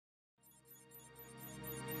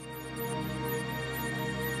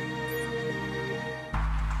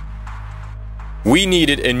We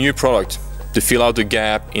needed a new product to fill out the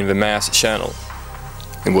gap in the mass channel.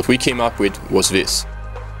 And what we came up with was this.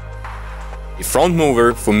 A front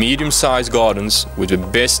mower for medium-sized gardens with the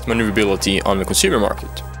best maneuverability on the consumer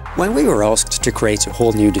market. When we were asked to create a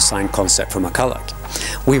whole new design concept for McCulloch,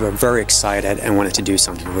 we were very excited and wanted to do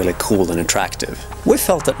something really cool and attractive. We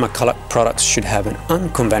felt that McCulloch products should have an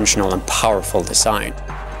unconventional and powerful design.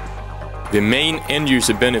 The main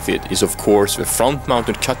end-user benefit is of course the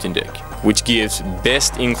front-mounted cutting deck, which gives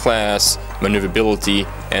best-in-class maneuverability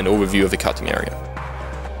and overview of the cutting area.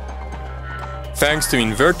 Thanks to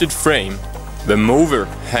inverted frame, the mower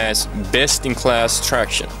has best-in-class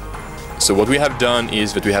traction. So what we have done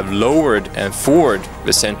is that we have lowered and forward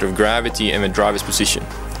the center of gravity and the driver's position.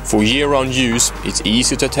 For year-round use, it's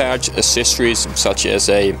easy to attach accessories such as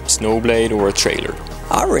a snow blade or a trailer.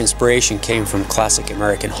 Our inspiration came from classic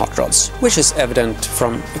American hot rods, which is evident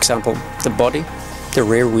from, example, the body, the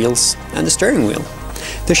rear wheels and the steering wheel.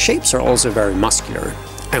 The shapes are also very muscular,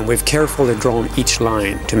 and we've carefully drawn each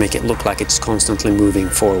line to make it look like it's constantly moving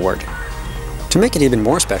forward. To make it even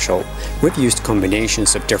more special, we've used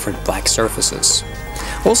combinations of different black surfaces.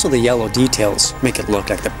 Also, the yellow details make it look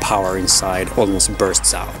like the power inside almost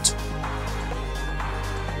bursts out.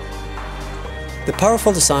 The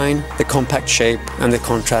powerful design, the compact shape and the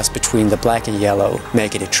contrast between the black and yellow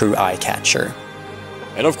make it a true eye-catcher.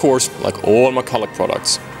 And of course, like all McCulloch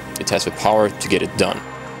products, it has the power to get it done.